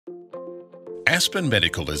Aspen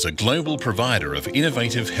Medical is a global provider of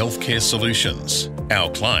innovative healthcare solutions. Our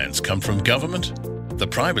clients come from government, the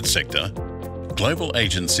private sector, global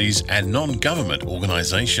agencies and non-government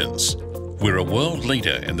organisations. We're a world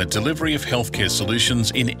leader in the delivery of healthcare solutions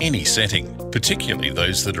in any setting, particularly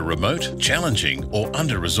those that are remote, challenging or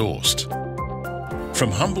under-resourced. From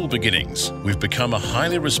humble beginnings, we've become a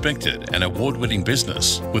highly respected and award-winning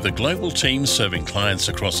business with a global team serving clients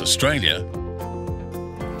across Australia,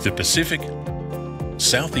 the Pacific,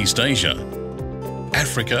 Southeast Asia,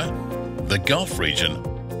 Africa, the Gulf region,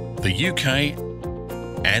 the UK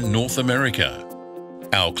and North America.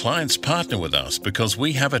 Our clients partner with us because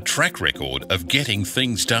we have a track record of getting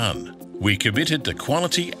things done. We're committed to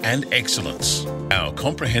quality and excellence. Our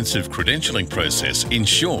comprehensive credentialing process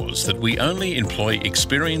ensures that we only employ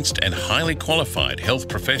experienced and highly qualified health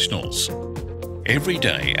professionals. Every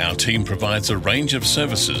day, our team provides a range of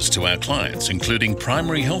services to our clients, including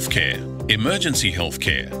primary healthcare, emergency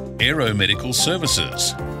healthcare, aeromedical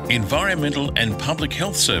services, environmental and public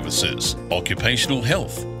health services, occupational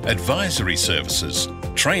health, advisory services,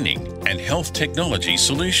 training and health technology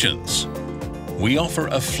solutions. We offer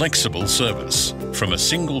a flexible service, from a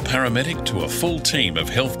single paramedic to a full team of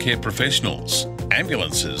healthcare professionals,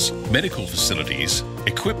 ambulances, medical facilities,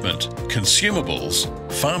 equipment, consumables,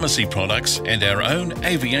 pharmacy products and our own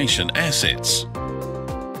aviation assets.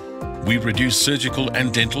 We reduce surgical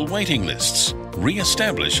and dental waiting lists,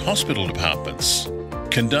 re-establish hospital departments,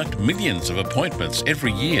 conduct millions of appointments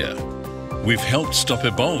every year. We've helped stop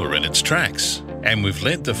Ebola in its tracks, and we've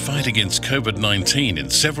led the fight against COVID-19 in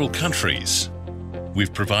several countries.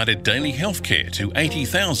 We've provided daily healthcare to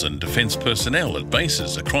 80,000 defence personnel at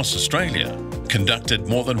bases across Australia, conducted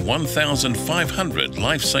more than 1,500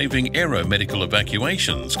 life-saving aeromedical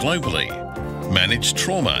evacuations globally, managed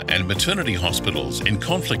trauma and maternity hospitals in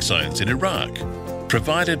conflict zones in Iraq,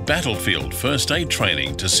 provided battlefield first aid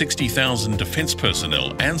training to 60,000 defence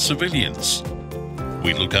personnel and civilians.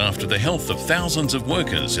 We look after the health of thousands of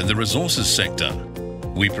workers in the resources sector.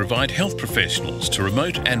 We provide health professionals to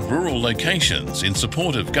remote and rural locations in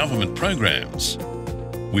support of government programs.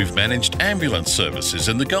 We've managed ambulance services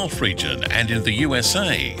in the Gulf region and in the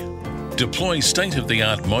USA, deploy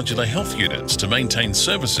state-of-the-art modular health units to maintain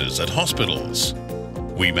services at hospitals.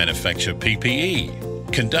 We manufacture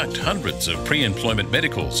PPE, conduct hundreds of pre-employment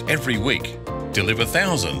medicals every week, deliver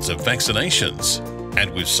thousands of vaccinations,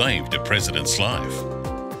 and we've saved a president's life.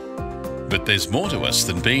 But there's more to us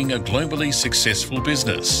than being a globally successful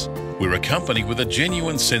business. We're a company with a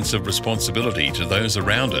genuine sense of responsibility to those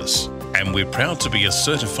around us, and we're proud to be a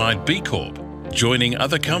certified B Corp, joining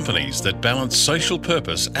other companies that balance social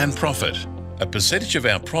purpose and profit. A percentage of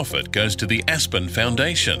our profit goes to the Aspen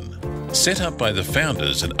Foundation, set up by the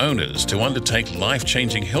founders and owners to undertake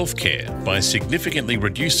life-changing healthcare by significantly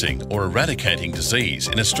reducing or eradicating disease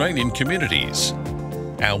in Australian communities.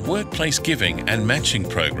 Our workplace giving and matching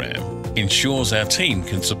program ensures our team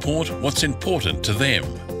can support what's important to them.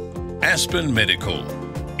 Aspen Medical,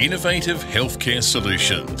 innovative healthcare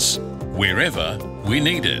solutions, wherever we're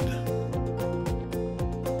needed.